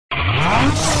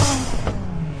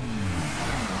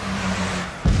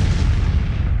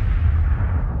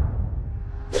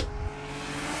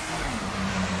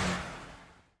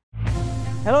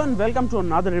Hello and welcome to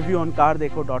another review on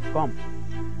CarDekho.com.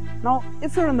 Now,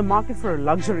 if you're in the market for a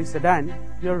luxury sedan,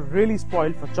 you're really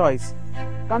spoiled for choice,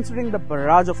 considering the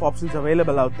barrage of options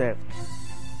available out there.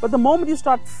 But the moment you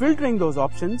start filtering those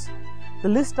options, the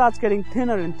list starts getting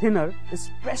thinner and thinner,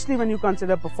 especially when you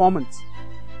consider performance.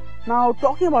 Now,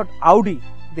 talking about Audi,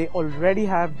 they already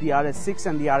have the RS6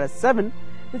 and the RS7,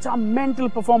 which are mental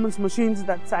performance machines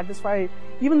that satisfy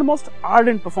even the most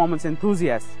ardent performance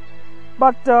enthusiasts.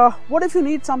 But what if you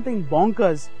need something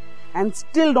bonkers and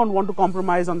still don't want to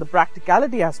compromise on the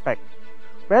practicality aspect?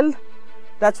 Well,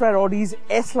 that's where Audi's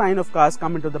S line of cars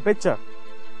come into the picture.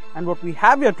 And what we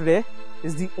have here today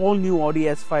is the all-new Audi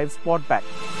S5 Sportback.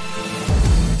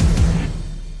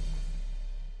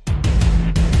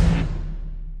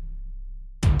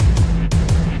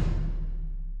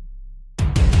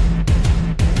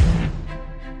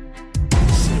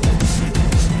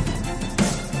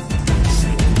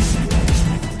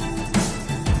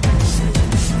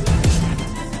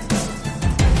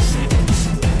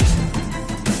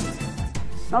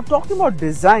 Now, talking about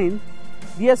design,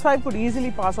 the S5 could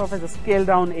easily pass off as a scaled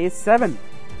down A7.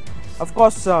 Of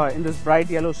course, in this bright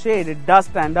yellow shade, it does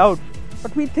stand out,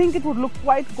 but we think it would look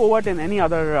quite covert in any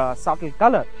other subtle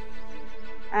color.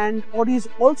 And Audi's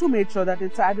also made sure that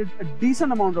it's added a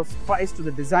decent amount of spice to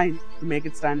the design to make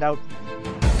it stand out.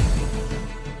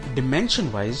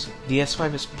 Dimension-wise, the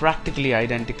S5 is practically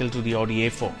identical to the Audi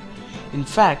A4. In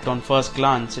fact, on first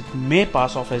glance, it may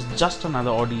pass off as just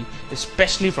another Audi,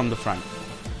 especially from the front.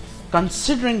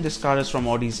 Considering this car is from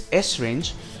Audi's S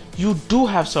range, you do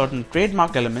have certain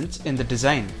trademark elements in the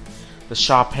design. The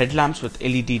sharp headlamps with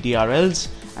LED DRLs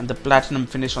and the platinum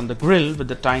finish on the grille with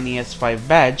the tiny S5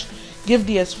 badge give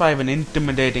the S5 an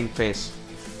intimidating face.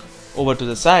 Over to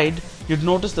the side, you'd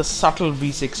notice the subtle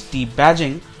V6T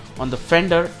badging on the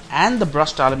fender and the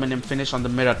brushed aluminum finish on the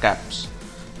mirror caps.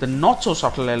 The not so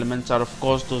subtle elements are of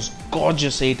course those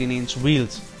gorgeous 18-inch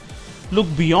wheels. Look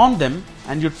beyond them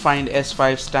and you'd find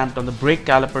S5 stamped on the brake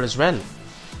caliper as well.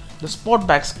 The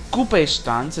Sportback's coupe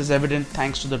stance is evident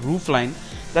thanks to the roofline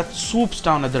that swoops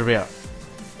down at the rear.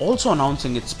 Also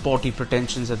announcing its sporty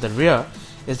pretensions at the rear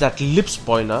is that lip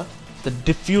spoiler, the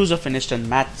diffuser finished in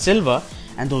matte silver,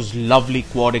 and those lovely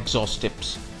quad exhaust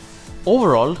tips.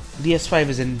 Overall, the S5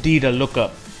 is indeed a looker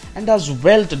and does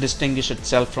well to distinguish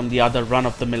itself from the other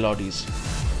run-of-the-mill Audis.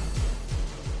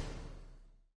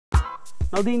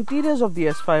 Now, the interiors of the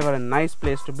S5 are a nice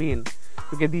place to be in.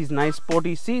 You get these nice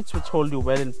sporty seats which hold you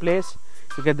well in place.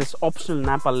 You get this optional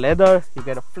Napa leather, you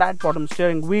get a flat bottom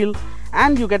steering wheel,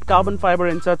 and you get carbon fiber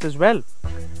inserts as well.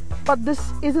 But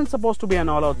this isn't supposed to be an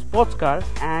all-out sports car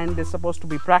and is supposed to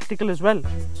be practical as well.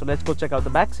 So let's go check out the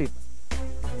back seat.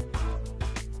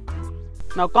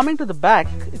 Now, coming to the back,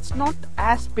 it's not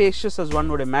as spacious as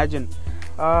one would imagine.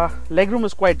 Legroom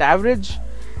is quite average,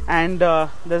 and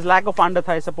there's lack of under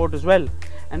thigh support as well.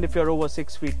 And if you're over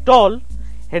 6 feet tall,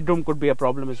 headroom could be a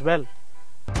problem as well.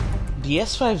 The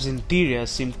S5's interior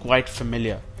seemed quite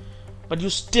familiar, but you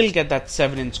still get that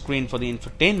 7-inch screen for the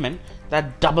infotainment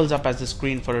that doubles up as the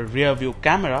screen for a rear view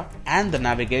camera and the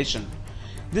navigation.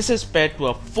 This is paired to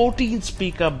a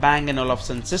 14-speaker Bang &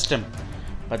 Olufsen system,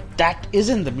 but that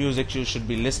isn't the music you should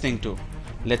be listening to.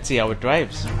 Let's see how it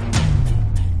drives.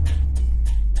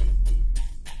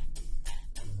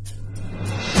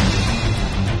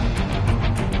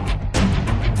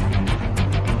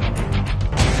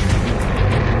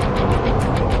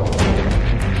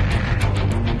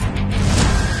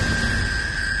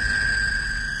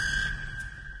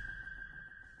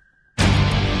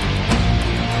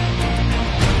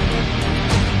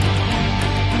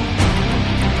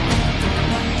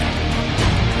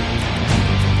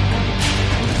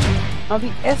 Now, the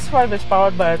S5 is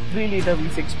powered by a 3-liter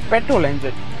V6 petrol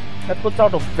engine that puts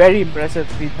out a very impressive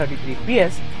 333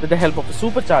 PS with the help of a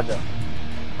supercharger.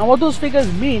 Now, what those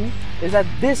figures mean is that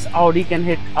this Audi can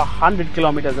hit 100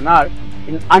 km an hour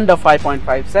in under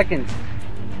 5.5 seconds.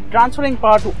 Transferring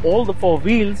power to all the 4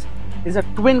 wheels is a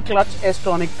twin-clutch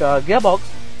S-tronic gearbox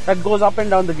that goes up and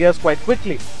down the gears quite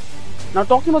quickly. Now,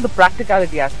 talking about the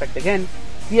practicality aspect again,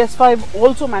 the S5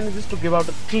 also manages to give out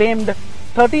a claimed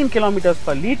 13 km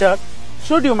per litre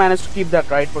should you manage to keep that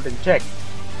right foot in check.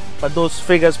 But those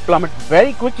figures plummet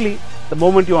very quickly the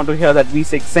moment you want to hear that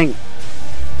V6 sing.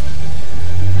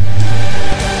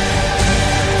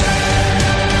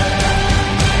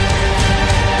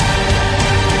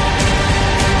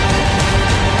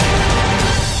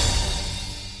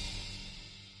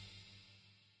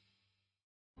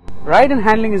 Ride and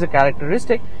handling is a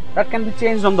characteristic that can be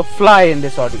changed on the fly in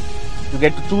this Audi. You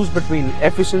get to choose between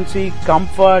efficiency,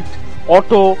 comfort,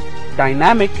 auto,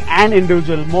 dynamic and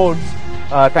individual modes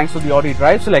thanks to the Audi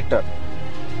drive selector.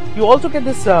 You also get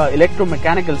this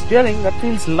electromechanical steering that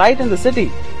feels light in the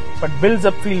city but builds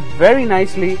up feel very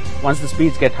nicely once the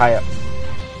speeds get higher.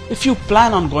 If you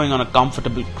plan on going on a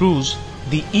comfortable cruise,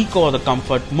 the Eco or the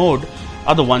Comfort mode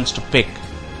are the ones to pick.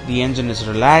 The engine is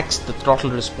relaxed, the throttle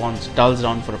response dulls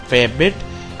down for a fair bit,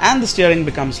 and the steering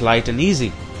becomes light and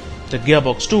easy. The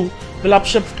gearbox too will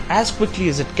upshift as quickly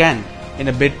as it can in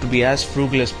a bid to be as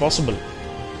frugal as possible.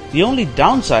 The only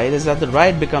downside is that the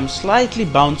ride becomes slightly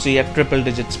bouncy at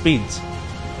triple-digit speeds.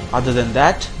 Other than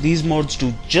that, these modes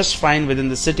do just fine within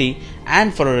the city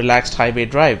and for a relaxed highway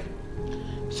drive.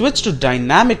 Switch to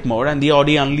dynamic mode and the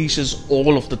Audi unleashes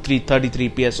all of the 333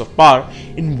 PS of power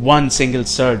in one single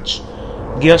surge.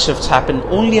 Gear shifts happen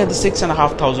only at the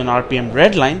 6,500 RPM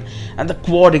red line and the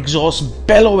quad exhausts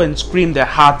bellow and scream their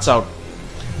hearts out.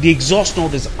 The exhaust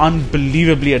note is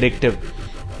unbelievably addictive.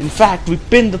 In fact, we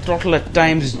pin the throttle at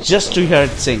times just to hear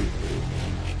it sing.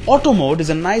 Auto mode is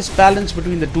a nice balance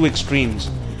between the two extremes.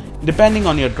 Depending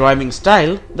on your driving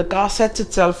style, the car sets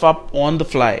itself up on the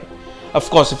fly. Of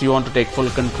course, if you want to take full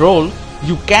control,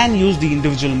 you can use the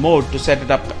individual mode to set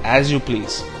it up as you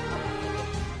please.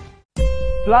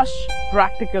 Plush,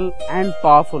 practical and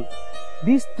powerful.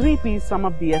 These three P's sum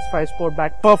up the S5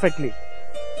 Sportback perfectly.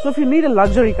 So if you need a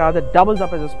luxury car that doubles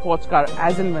up as a sports car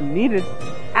as and when needed,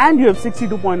 and you have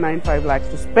 62.95 lakhs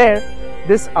to spare,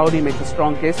 this Audi makes a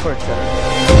strong case for itself.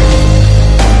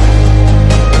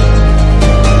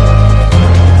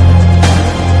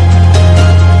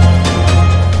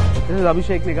 This is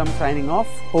Abhishek Nigam signing off.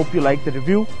 Hope you liked the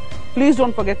review. Please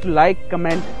don't forget to like,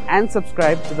 comment and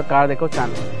subscribe to the CarDekho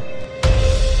channel.